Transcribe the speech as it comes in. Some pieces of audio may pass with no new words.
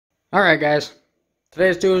Alright guys,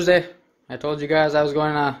 today's Tuesday. I told you guys I was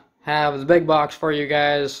going to have the big box for you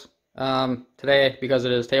guys today because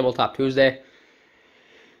it is Tabletop Tuesday.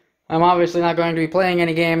 I'm obviously not going to be playing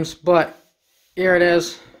any games, but here it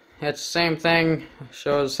is. It's the same thing,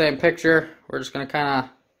 shows the same picture. We're just going to kind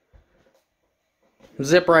of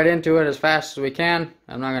zip right into it as fast as we can.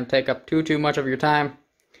 I'm not going to take up too much of your time,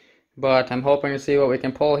 but I'm hoping to see what we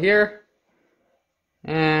can pull here.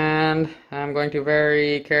 And I'm going to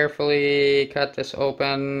very carefully cut this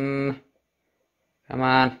open. Come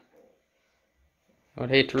on. I would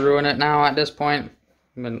hate to ruin it now at this point.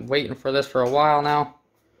 I've been waiting for this for a while now.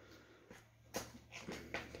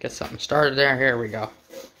 Get something started there. Here we go.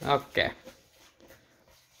 Okay.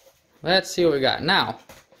 Let's see what we got. Now,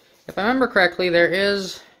 if I remember correctly, there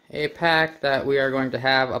is a pack that we are going to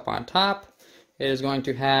have up on top. It is going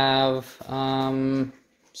to have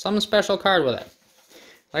some special card with it.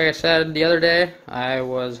 Like I said the other day, I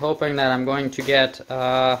was hoping that I'm going to get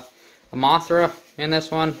a Mothra in this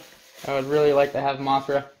one. I would really like to have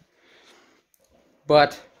Mothra.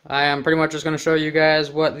 But I am pretty much just going to show you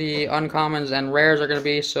guys what the uncommons and rares are going to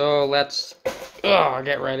be, so let's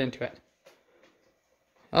get right into it.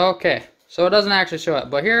 Okay, so it doesn't actually show it,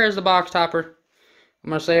 but here is the box topper.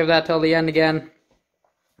 I'm going to save that till the end again.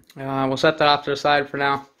 We'll set that off to the side for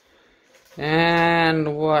now.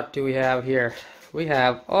 And what do we have here? We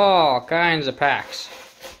have all kinds of packs.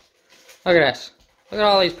 Look at this. Look at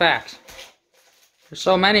all these packs. There's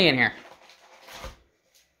so many in here.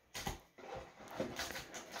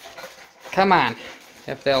 Come on.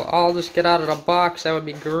 If they'll all just get out of the box, that would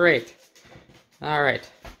be great.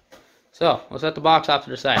 Alright. So, we'll set the box off to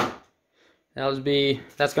the side.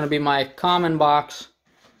 That's going to be my common box.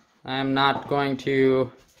 I'm not going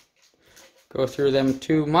to go through them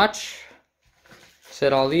too much.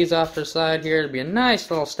 Set all these off to the side here. It'll be a nice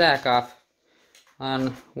little stack off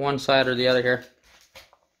on one side or the other here.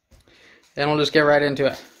 And we'll just get right into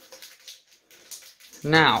it.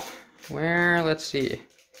 Now, let's see.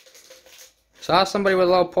 Saw somebody with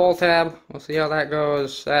a little pull tab. We'll see how that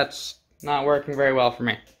goes. That's not working very well for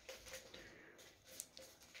me.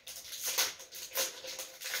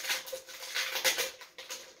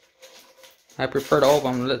 I prefer to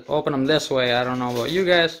open them this way. I don't know about you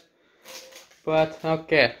guys. But,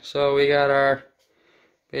 okay, so we got our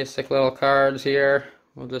basic little cards here.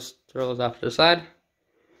 We'll just throw those off to the side.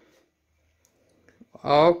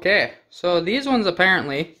 Okay, so these ones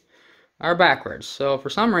apparently are backwards. So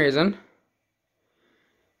for some reason,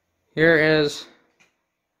 here is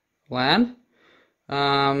land,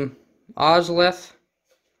 Ozlith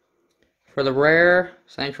for the rare,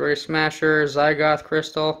 Sanctuary Smasher, Zygoth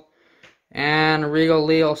Crystal, and Regal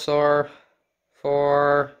Leosaur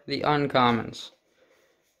for the uncommons.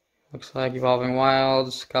 Looks like Evolving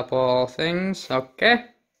Wilds, couple things. Okay.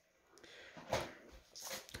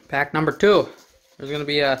 Pack number 2. There's going to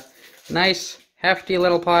be a nice, hefty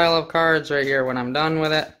little pile of cards right here when I'm done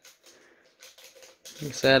with it. Like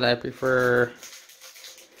I said,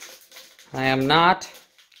 I am not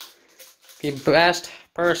the best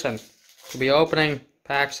person to be opening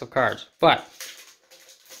packs of cards. But,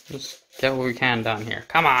 let's get what we can done here.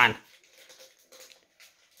 Come on!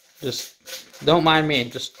 Just don't mind me,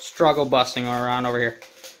 just struggle busting around over here.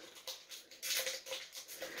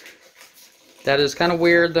 That is kind of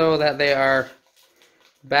weird though that they are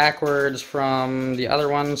backwards from the other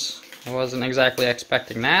ones. I wasn't exactly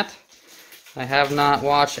expecting that. I have not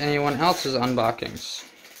watched anyone else's unboxings.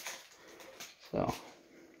 So,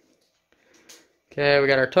 okay, we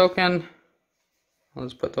got our token. I'll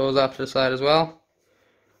just put those off to the side as well.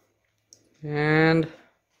 And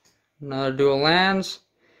another dual lands.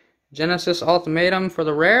 Genesis Ultimatum for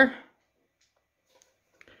the rare.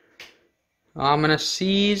 Ominous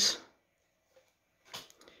Seas.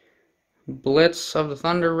 Blitz of the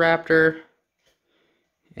Thunder Raptor.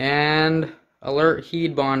 And Alert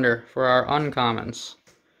Heedbonder for our uncommons.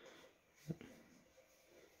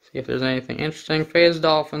 See if there's anything interesting. Phased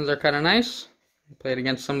Dolphins are kind of nice. I played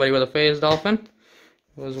against somebody with a Phased Dolphin.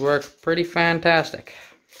 Those work pretty fantastic.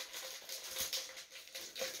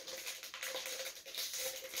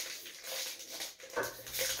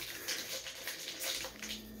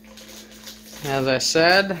 As I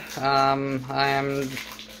said,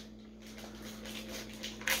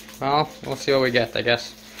 well, we'll see what we get, I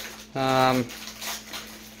guess. I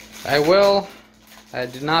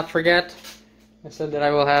did not forget, I said that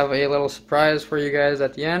I will have a little surprise for you guys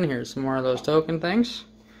at the end. Here's some more of those token things.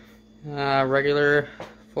 Regular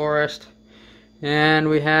forest. And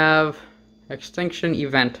we have Extinction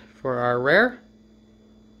Event for our rare.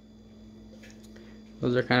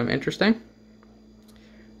 Those are kind of interesting.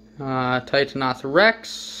 Titanoth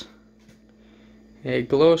Rex, a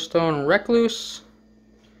Glowstone Recluse,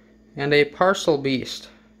 and a Parcel Beast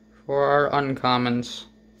for our uncommons.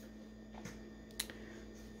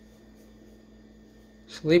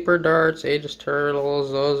 Sleeper Darts, Aegis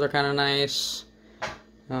Turtles, those are kind of nice.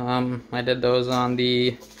 I did those on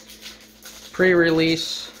the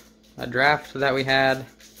pre-release draft that we had.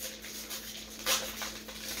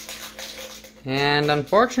 And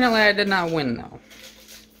unfortunately I did not win though,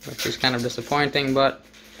 which is kind of disappointing, but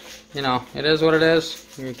you know, it is what it is.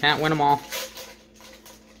 You can't win them all.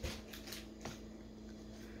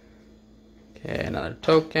 Okay, another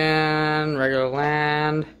token, regular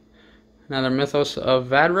land, another Mythos of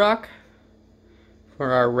Vadrock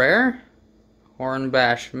for our rare,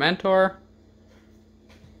 Hornbash Mentor,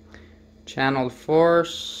 Channeled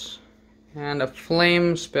Force, and a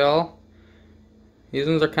Flame Spill. These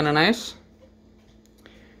ones are kind of nice.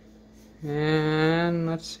 And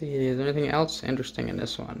let's see, is there anything else interesting in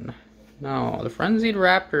this one? No, the Frenzied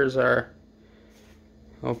Raptors are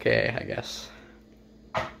okay, I guess.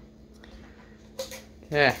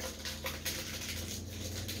 Okay.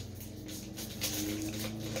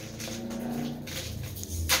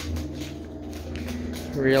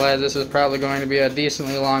 Realize this is probably going to be a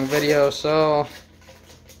decently long video, so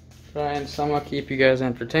try and somewhat keep you guys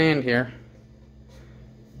entertained here.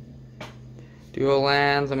 Dual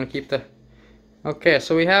lands, I'm going to keep the... Okay,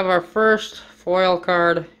 so we have our first foil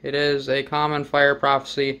card. It is a common Fire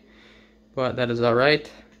Prophecy, but that is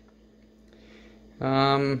alright.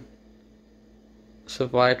 Savai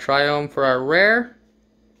Triome for our rare.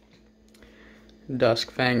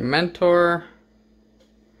 Duskfang Mentor.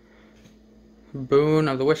 Boon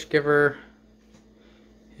of the Wishgiver.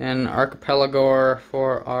 And Archipelagore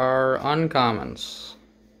for our uncommons.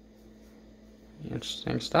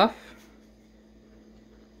 Interesting stuff.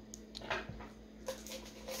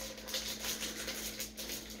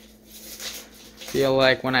 Feel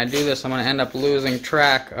like when I do this I'm going to end up losing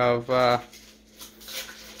track of how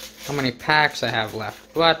many packs I have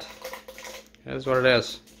left, but it is what it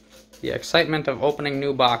is. The excitement of opening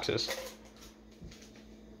new boxes.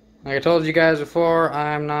 Like I told you guys before,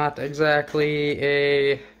 I'm not exactly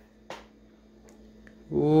a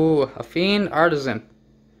fiend artisan.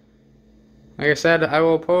 Like I said, I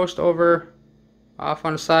will post over off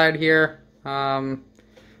on the side here some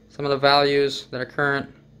of the values that are current.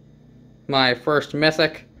 My first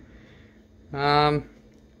mythic. What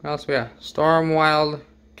else we have? Stormwild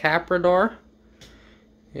Caprador,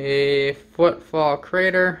 a Footfall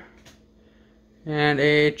Crater, and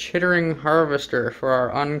a Chittering Harvester for our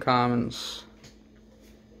uncommons.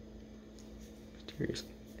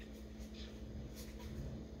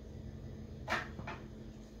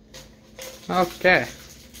 Okay.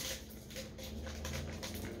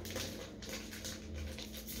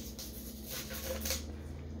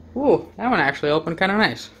 Ooh, that one actually opened kind of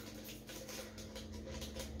nice.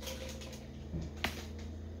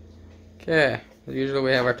 Okay, as usual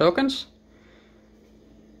we have our tokens.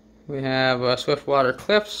 We have Swiftwater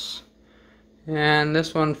Cliffs, and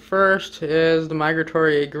this one first is the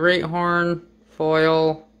Migratory Greathorn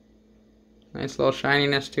foil. Nice little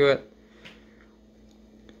shininess to it.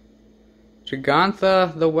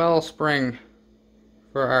 Gigantha the Wellspring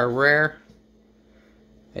for our rare.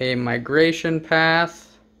 A Migration Path.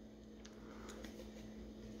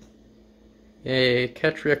 A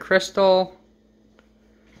Ketria Crystal.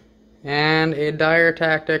 And a Dire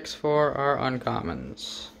Tactics for our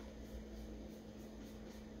uncommons.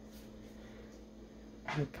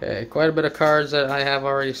 Okay, quite a bit of cards that I have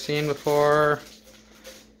already seen before.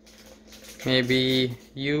 Maybe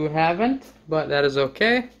you haven't, but that is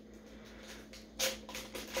okay.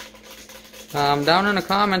 Down in the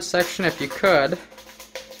comments section, if you could,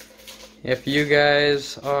 if you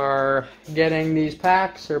guys are getting these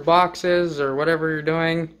packs or boxes or whatever you're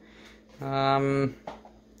doing,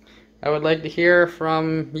 I would like to hear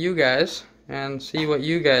from you guys and see what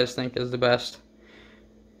you guys think is the best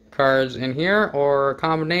cards in here, or a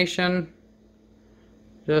combination,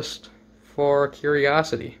 just for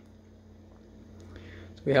curiosity.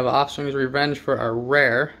 So we have Offspring's Revenge for our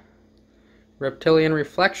rare. Reptilian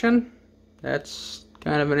Reflection, that's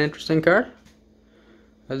kind of an interesting card.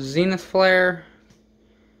 A Zenith Flare,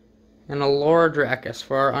 and a Lore Dracus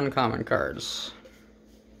for our uncommon cards.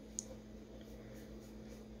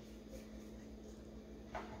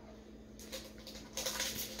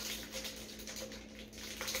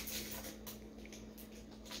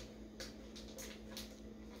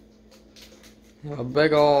 I have a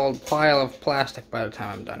big old pile of plastic by the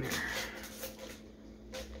time I'm done here.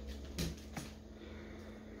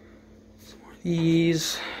 Some more of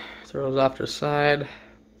these. Throw those off to the side.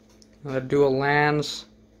 Another dual lands.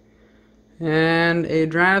 And a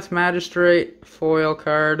Draneth Magistrate foil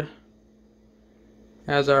card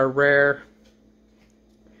as our rare.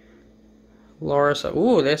 Loris.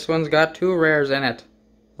 Ooh, this one's got 2 rares in it.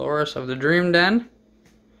 Loris of the Dream Den.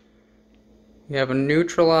 We have a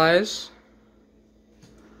Neutralize.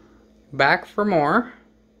 Back for More.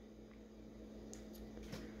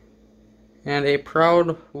 And a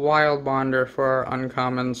Proud Wild Bonder for our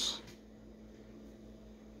uncommons.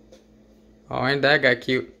 Oh, ain't that guy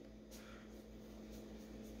cute?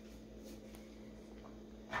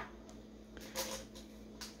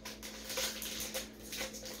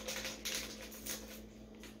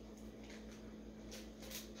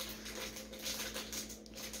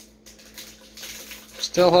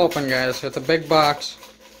 Still hoping, guys. It's a big box.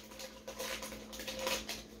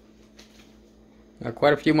 Got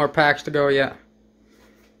quite a few more packs to go yet.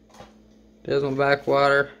 Dismal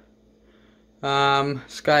Backwater.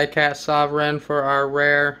 Skycat Sovereign for our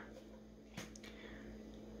rare.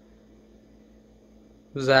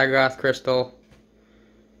 Zagoth Crystal.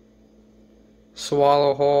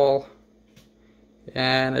 Swallow Hole.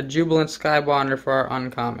 And a Jubilant Skybonder for our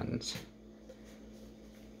uncommons.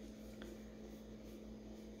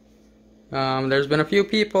 There's been a few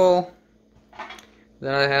people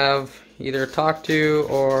that I have either talked to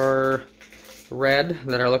or read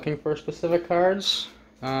that are looking for specific cards.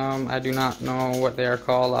 I do not know what they are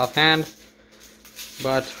called offhand,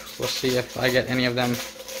 but we'll see if I get any of them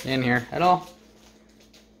in here at all.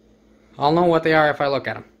 I'll know what they are if I look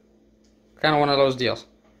at them. Kind of one of those deals.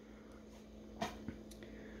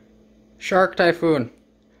 Shark Typhoon.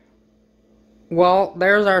 Well,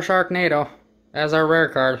 there's our Sharknado as our rare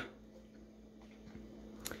card.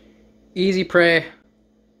 Easy Prey,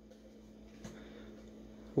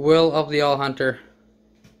 Will of the All Hunter,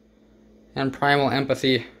 and Primal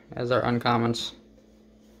Empathy as our uncommons.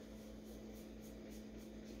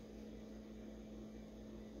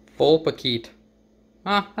 Volpakeet.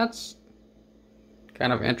 Ah, that's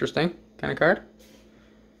kind of interesting kind of card.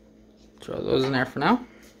 Throw those in there for now.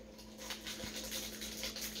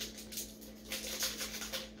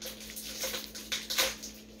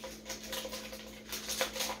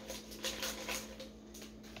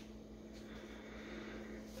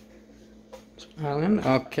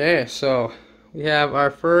 Okay, so we have our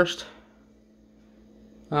first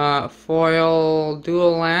foil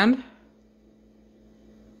dual land.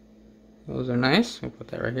 Those are nice. We'll put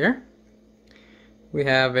that right here. We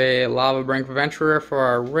have a Lava Brink Venturer for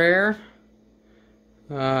our rare,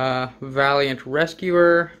 Valiant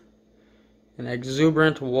Rescuer, an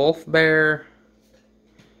Exuberant Wolf Bear,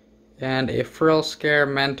 and a Frill Scare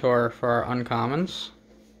Mentor for our uncommons.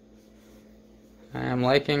 I am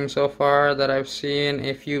liking so far that I've seen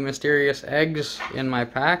a few mysterious eggs in my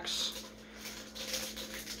packs.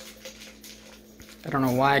 I don't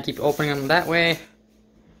know why I keep opening them that way.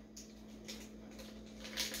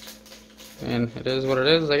 And it is what it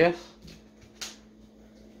is, I guess.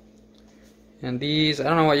 And these, I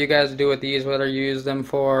don't know what you guys do with these, whether you use them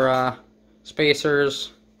for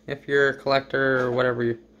spacers, if you're a collector, or whatever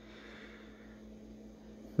you...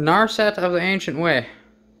 Narset of the Ancient Way.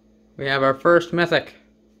 We have our first mythic.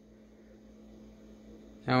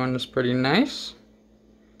 That one is pretty nice.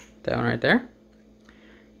 That one right there.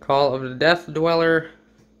 Call of the Death Dweller.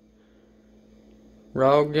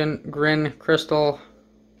 Grin Crystal.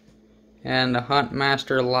 And the Hunt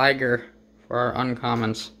Master Liger for our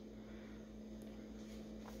uncommons.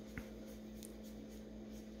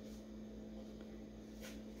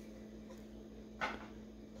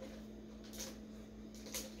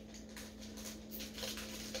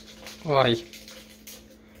 Oi.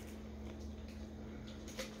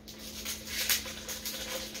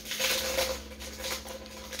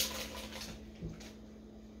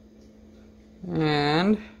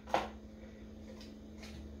 And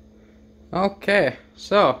okay,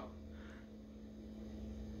 so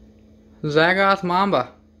Zagoth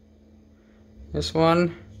Mamba. This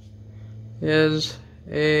one is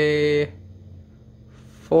a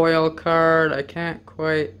foil card. I can't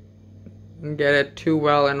quite get it too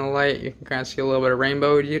well in the light. You can kind of see a little bit of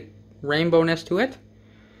rainbowness to it.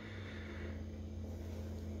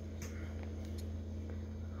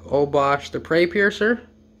 Obosh the Prey Piercer.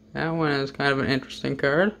 That one is kind of an interesting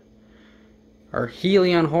card. Our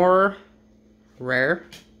Helion Horror, rare.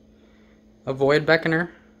 A Void Beckoner.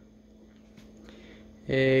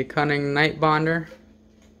 A Cunning Nightbonder.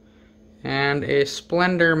 And a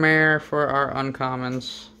Splendor Mare for our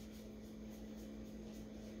uncommons.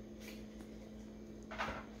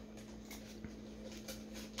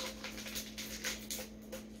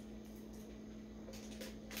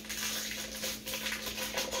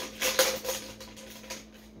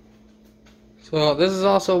 So this is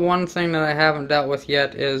also one thing that I haven't dealt with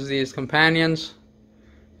yet, is these companions.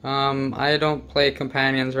 I don't play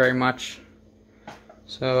companions very much,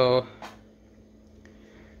 so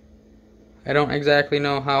I don't exactly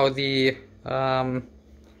know how the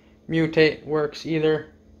mutate works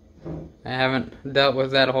either. I haven't dealt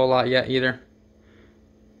with that a whole lot yet either.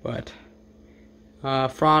 But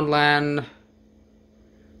Frondland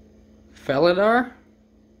Felidar,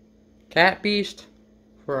 Cat Beast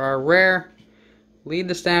for our rare, Lead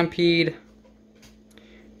the Stampede,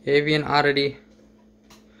 Avian Oddity,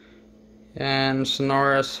 and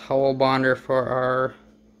Sonorous Howl Bonder for our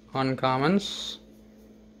uncommons.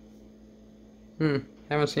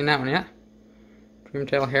 Haven't seen that one yet.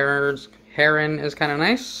 Dreamtail Heron is kind of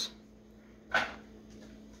nice.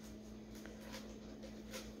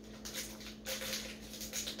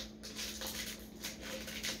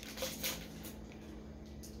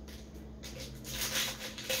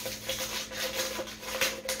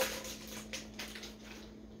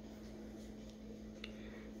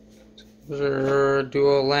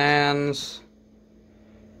 Dual lands.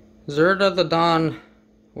 Zerda the Dawn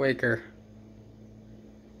Waker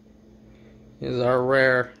is our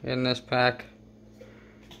rare in this pack.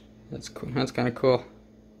 That's cool. That's kind of cool.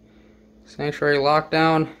 Sanctuary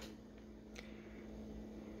Lockdown.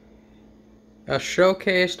 A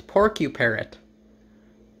showcased Porcuparrot.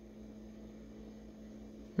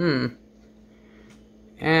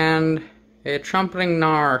 And a Trumpeting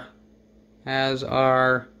Gnar as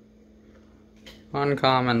our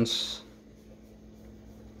uncommons.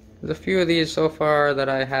 There's a few of these so far that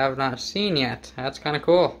I have not seen yet. That's kind of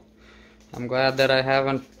cool. I'm glad that I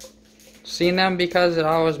haven't seen them, because it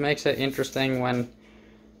always makes it interesting when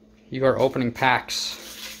you are opening packs.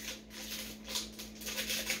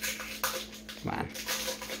 Come on.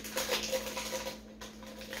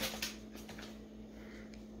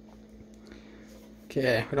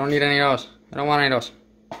 Okay, we don't need any of those. I don't want any of those.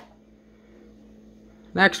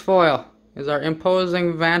 Next foil is our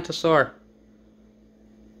Imposing Vantasaur.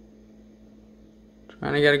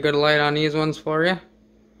 Trying to get a good light on these ones for you.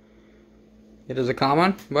 It is a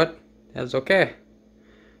common, but that's okay.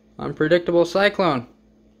 Unpredictable Cyclone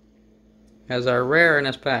as our rare in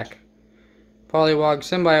this pack. Poliwag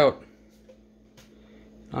Symbiote,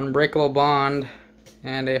 Unbreakable Bond,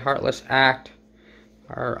 and a Heartless Act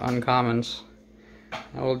are uncommons.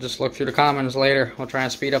 I will just look through the commons later. We'll try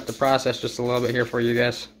and speed up the process just a little bit here for you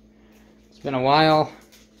guys. It's been a while,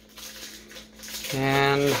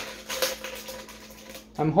 and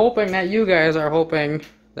I'm hoping that you guys are hoping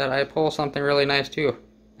that I pull something really nice too.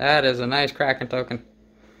 That is a nice Kraken token.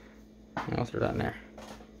 I'll throw that in there.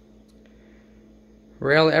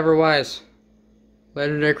 Rail Everwise,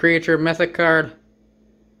 legendary creature, mythic card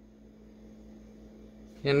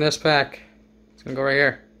in this pack. It's gonna go right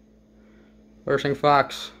here. Bursting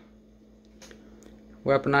Fox.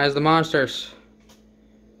 Weaponize the Monsters.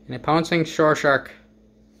 And a Pouncing Shore Shark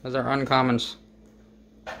as our uncommons.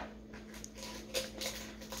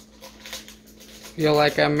 Feel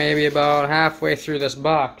like I'm maybe about halfway through this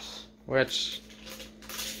box, which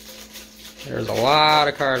there's a lot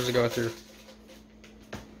of cards to go through.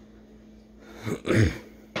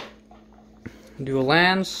 Dual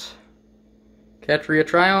lands. Ketria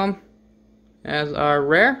Triome as our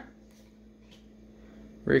rare.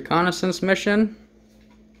 Reconnaissance Mission.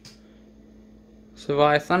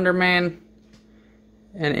 Savai Thundermane.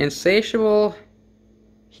 And Insatiable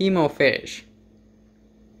Hemophage.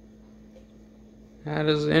 That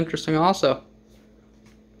is interesting also.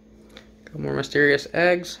 A couple more Mysterious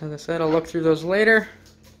Eggs. As I said, I'll look through those later.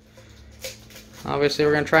 Obviously,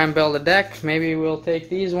 we're going to try and build a deck. Maybe we'll take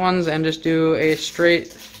these ones and just do a straight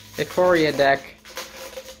Ikoria deck.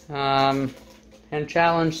 And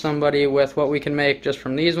challenge somebody with what we can make just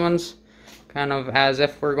from these ones. Kind of as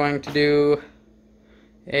if we're going to do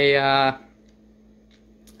a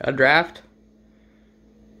draft.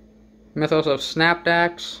 Mythos of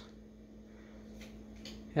Snapdax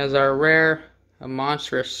as our rare, a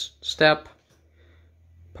Monstrous Step,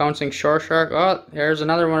 Pouncing Shore Shark. Oh, there's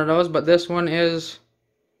another one of those, but this one is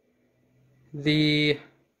the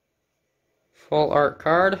full art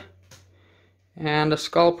card, and a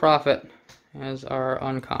Skull Prophet as our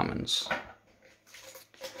uncommons.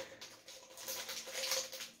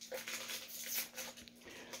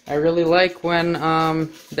 I really like when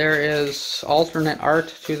there is alternate art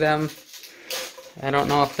to them. I don't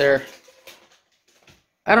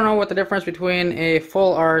know what the difference between a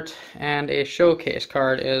full art and a showcase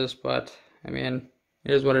card is, but I mean,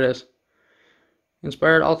 it is what it is.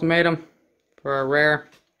 Inspired Ultimatum for our rare.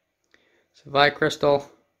 Savai Crystal,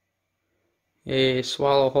 a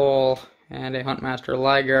Swallow Hole, and a Huntmaster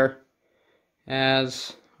Liger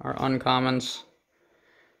as our uncommons.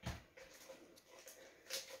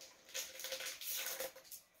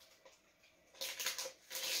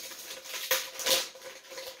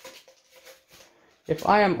 If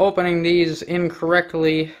I am opening these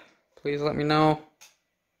incorrectly, please let me know.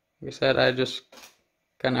 Like I said, I just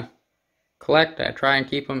kind of collect. I try and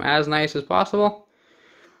keep them as nice as possible.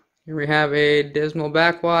 Here we have a Dismal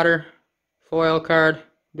Backwater foil card,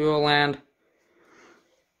 dual land.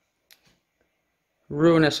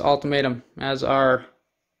 Ruinous Ultimatum as our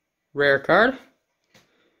rare card.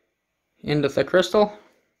 Into the Crystal,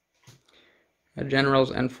 a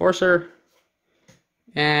General's Enforcer,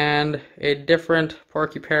 and a different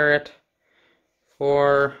Porky Parrot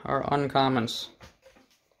for our uncommons.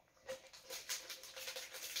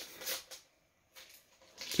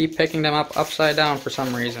 Keep picking them up upside down for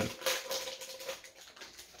some reason.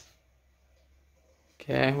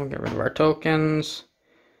 Okay, we'll get rid of our tokens.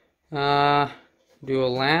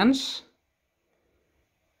 Dual lands.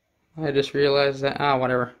 I just realized that,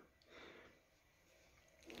 whatever.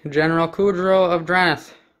 General Kudro of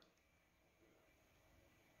Draneth.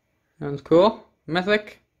 Sounds cool.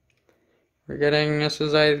 Mythic. We're getting, this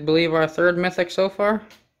is I believe our third mythic so far.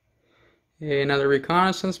 Another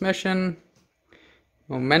reconnaissance mission.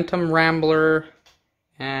 Momentum Rambler.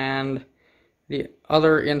 And the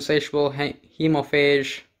other insatiable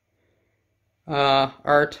hemophage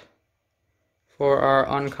art for our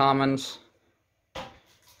uncommons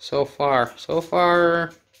so far. So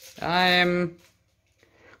far, I'm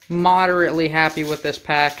moderately happy with this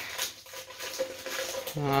pack.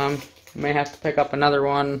 May have to pick up another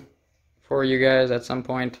one for you guys at some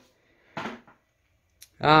point.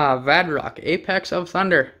 Vadrock, Apex of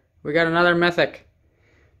Thunder. We got another mythic.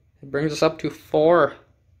 It brings us up to 4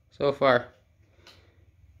 so far.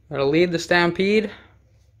 Gotta lead the Stampede.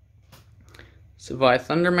 Survive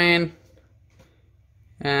Thundermane.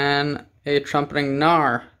 And a Trumpeting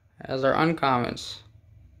Gnar as our uncommons.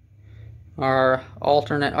 Our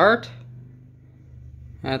alternate art.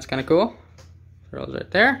 That's kind of cool. Throws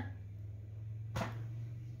right there. I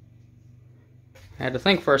had to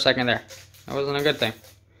think for a second there. That wasn't a good thing.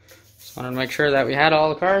 Just wanted to make sure that we had all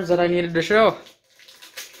the cards that I needed to show.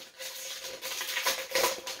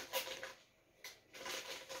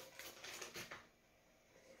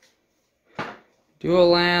 Dual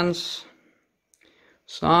lands.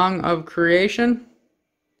 Song of Creation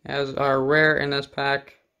as our rare in this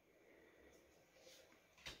pack.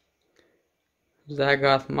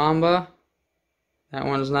 Zagoth Mamba. That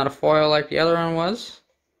one's not a foil like the other one was.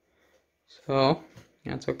 So,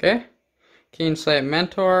 that's okay. Keensight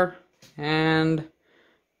Mentor. And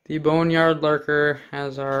the Boneyard Lurker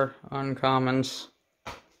as our uncommons.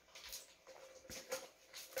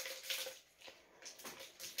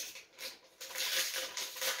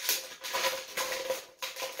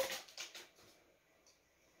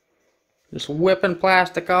 Just whipping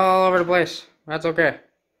plastic all over the place. That's okay.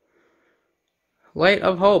 Light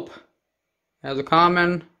of Hope as a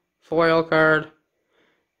common foil card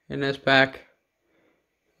in this pack.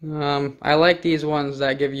 I like these ones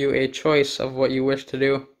that give you a choice of what you wish to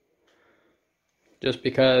do. Just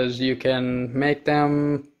because you can make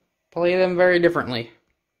them, play them very differently.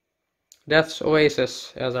 Death's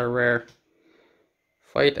Oasis as our rare.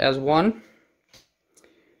 Fight as 1.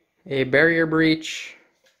 A Barrier Breach.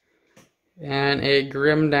 And a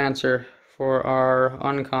Grim Dancer for our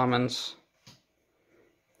uncommons.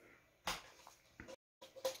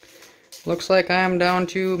 Looks like I am down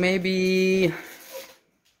to maybe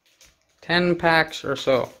 10 packs or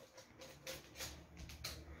so.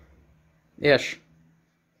 Ish.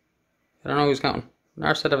 I don't know who's counting.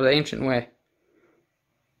 Narset of the Ancient Way.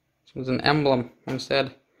 This was an emblem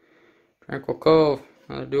instead. Tranquil Cove,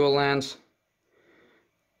 another dual lands.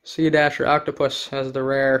 Sea Dasher Octopus has the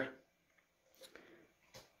rare.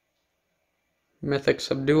 Mythic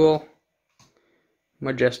Subdual.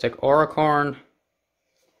 Majestic Auricorn.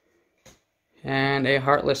 And a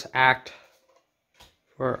Heartless Act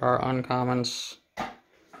for our uncommons.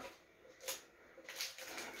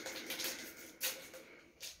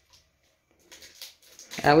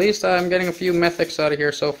 At least I'm getting a few mythics out of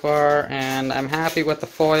here so far, and I'm happy with the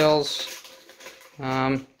foils.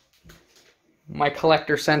 My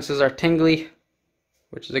collector senses are tingly,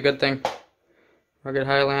 which is a good thing. Rugged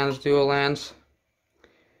Highlands, dual lands.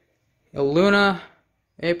 Illuna,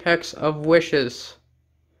 Apex of Wishes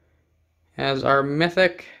as our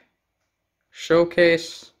mythic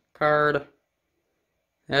showcase card.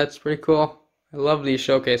 That's pretty cool. I love these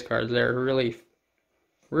showcase cards. They're really,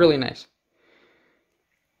 really nice.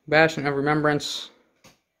 Bastion of Remembrance,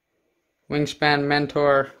 Wingspan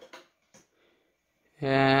Mentor,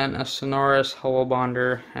 and a Sonorous Howl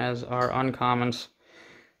Bonder as our uncommons.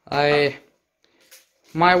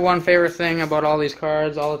 My one favorite thing about all these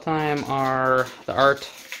cards all the time are the art.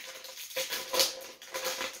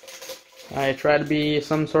 I try to be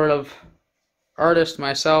some sort of artist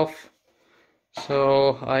myself,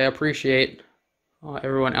 so I appreciate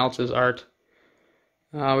everyone else's art.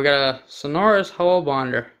 We got a Sonorous Howl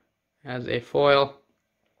Bonder as a foil.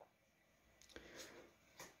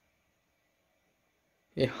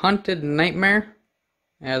 A Hunted Nightmare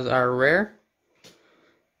as our rare.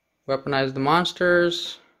 Weaponize the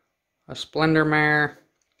Monsters, a Splendor Mare,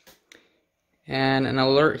 and an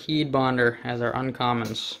Alert Heed Bonder as our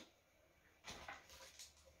uncommons.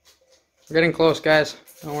 We're getting close, guys.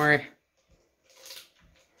 Don't worry.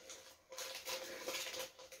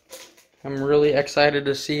 I'm really excited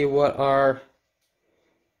to see what our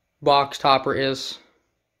box topper is.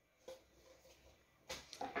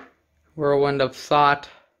 Whirlwind of Thought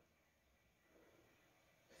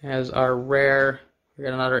as our rare. We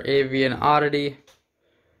got another Avian Oddity,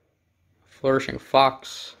 Flourishing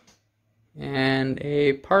Fox, and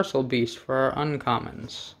a Parcel Beast for our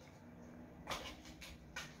uncommons.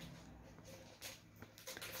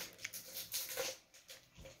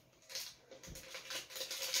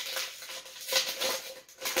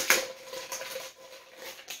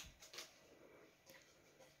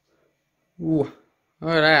 Ooh,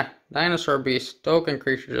 look at that. Dinosaur Beast, token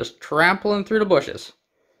creature just trampling through the bushes.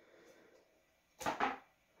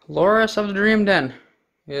 Loris of the Dream Den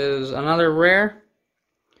is another rare.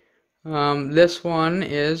 This one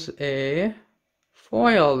is a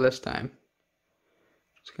foil this time.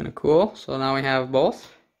 It's kind of cool. So now we have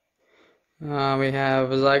both. We have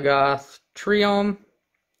Zygoth Triome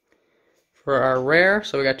for our rare.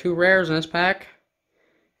 So we got two rares in this pack.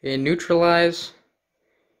 A Neutralize,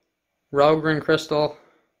 Ralgren Crystal,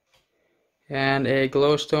 and a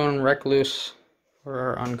Glowstone Recluse for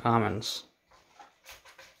our uncommons.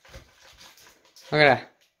 Look at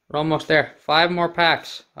that. We're almost there. 5 more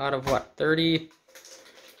packs out of what? 30?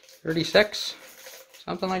 36?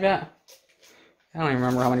 Something like that. I don't even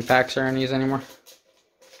remember how many packs are in these anymore.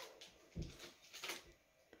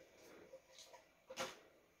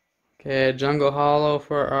 Okay, Jungle Hollow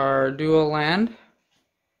for our dual land.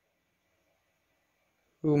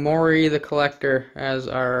 Umori the Collector as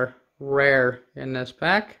our rare in this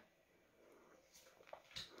pack.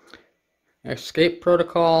 Escape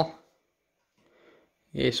Protocol,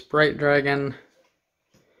 a Sprite Dragon,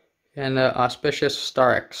 and an Auspicious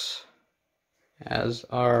Starix as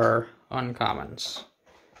our uncommons.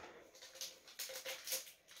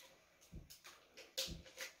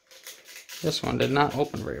 This one did not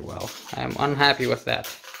open very well. I am unhappy with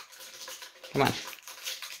that. Come on.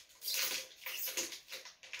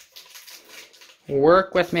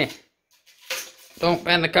 Work with me. Don't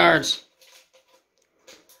bend the cards.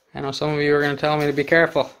 I know some of you are going to tell me to be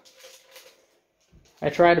careful. I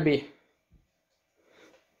try to be.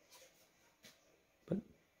 But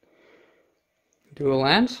dual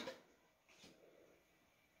lands.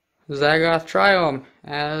 Zygoth Triome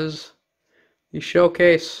as the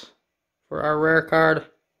showcase for our rare card.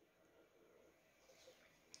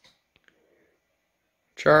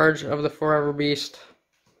 Charge of the Forever Beast.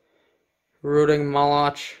 Rooting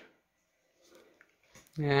Moloch.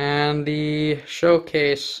 And the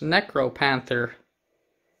showcase Necropanther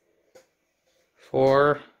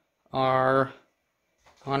for our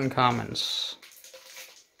uncommons.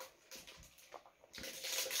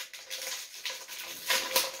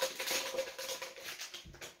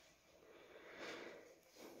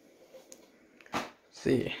 Let's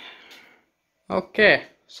see. Okay,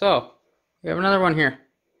 so we have another one here.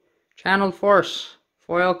 Channeled Force,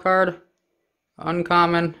 foil card,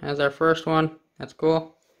 uncommon as our first one. That's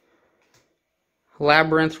cool.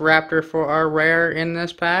 Labyrinth Raptor for our rare in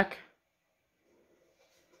this pack.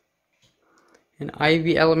 An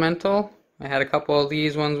Ivy Elemental. I had a couple of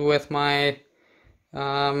these ones with my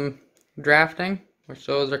drafting, which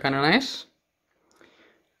those are kind of nice.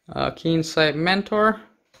 Keen Sight Mentor.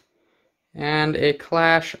 And a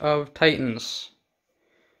Clash of Titans.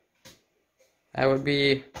 I would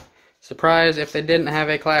be surprised if they didn't have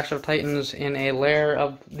a Clash of Titans in a lair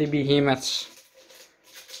of the Behemoths.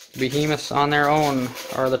 Behemoths on their own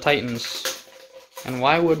are the Titans. And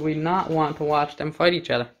why would we not want to watch them fight each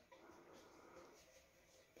other?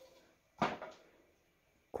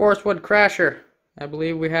 Coursewood Crasher. I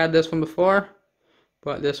believe we had this one before,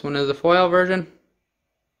 but this one is the foil version.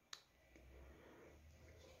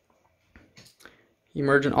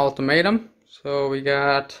 Emergent Ultimatum. So we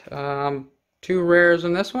got 2 rares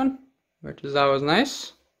in this one, which is always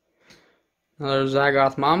nice. Another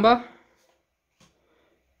Zygoth Mamba.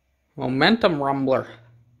 Momentum Rumbler.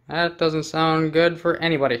 That doesn't sound good for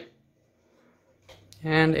anybody.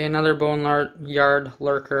 And another Boneyard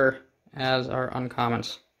Lurker as our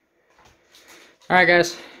uncommons. Alright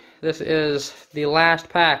guys, this is the last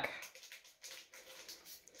pack.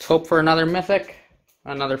 Let's hope for another mythic,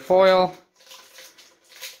 another foil,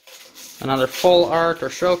 another full art or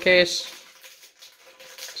showcase.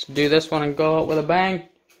 Let's do this one and go out with a bang.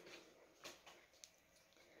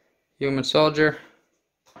 Human Soldier,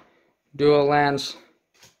 Dual Lands.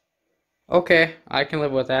 Okay, I can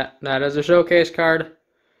live with that. That is a showcase card.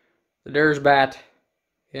 The Dursbat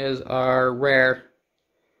is our rare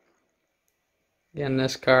in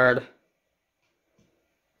this card,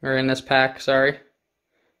 or in this pack, sorry.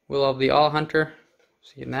 Will of the All Hunter,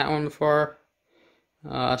 seen that one before.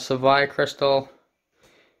 Savai Crystal,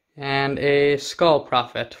 and a Skull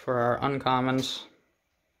Prophet for our uncommons.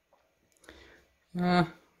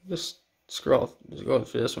 Just go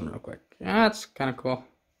through this one real quick. Yeah, that's kind of cool.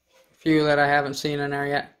 Few that I haven't seen in there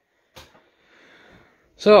yet.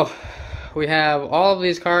 So we have all of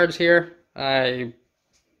these cards here.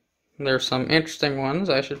 There's some interesting ones.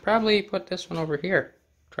 I should probably put this one over here.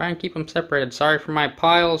 Try and keep them separated. Sorry for my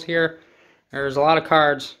piles here. There's a lot of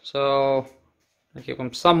cards, so I keep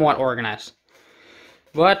them somewhat organized.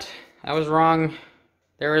 But I was wrong.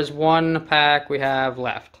 There is one pack we have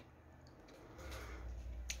left.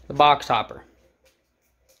 The box topper.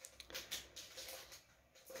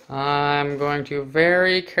 I'm going to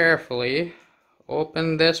very carefully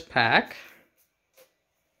open this pack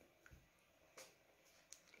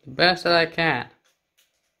the best that I can.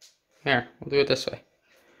 Here, we'll do it this way.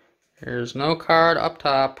 There's no card up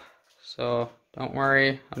top, so don't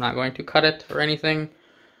worry, I'm not going to cut it or anything.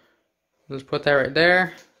 Let's put that right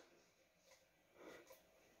there.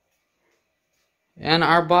 And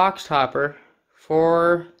our box topper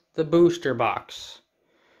for the booster box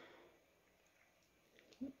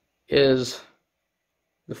is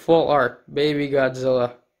the full art Baby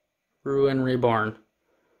Godzilla Ruin Reborn.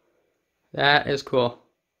 That is cool.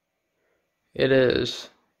 It is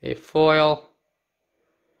a foil.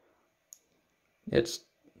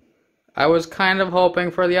 I was kind of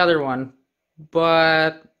hoping for the other one,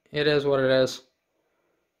 but it is what it is.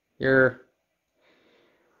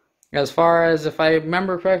 As far as, if I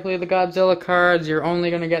remember correctly, the Godzilla cards, you're only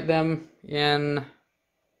going to get them in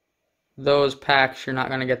those packs. You're not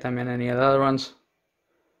going to get them in any of the other ones.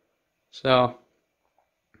 So,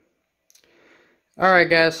 alright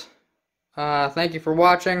guys, thank you for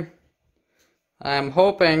watching. I'm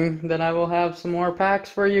hoping that I will have some more packs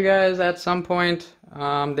for you guys at some point.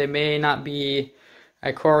 They may not be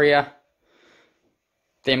Ikoria.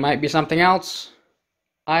 They might be something else.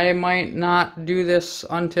 I might not do this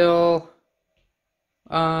until,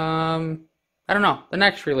 I don't know, the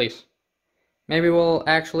next release. Maybe we'll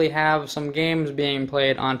actually have some games being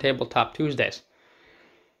played on Tabletop Tuesdays.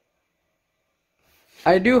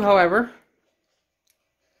 I do, however,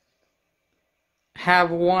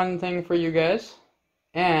 have one thing for you guys,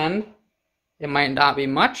 and it might not be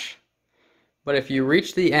much, but if you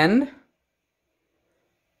reach the end,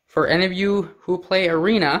 for any of you who play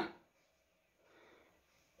Arena,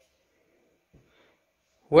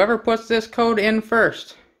 whoever puts this code in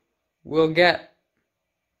first will get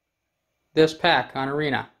this pack on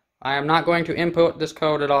Arena. I am not going to input this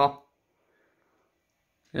code at all.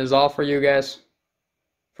 It is all for you guys.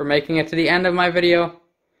 For making it to the end of my video.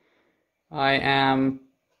 I am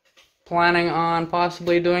planning on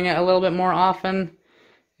possibly doing it a little bit more often,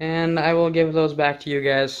 and I will give those back to you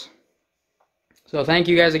guys. So thank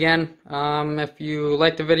you guys again. If you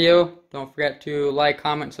liked the video, don't forget to like,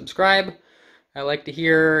 comment, subscribe. I like to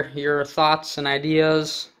hear your thoughts and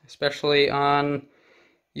ideas, especially on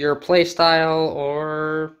your play style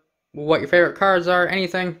or what your favorite cards are,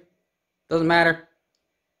 anything. Doesn't matter.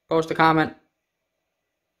 Post a comment.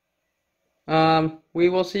 We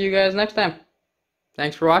will see you guys next time.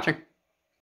 Thanks for watching.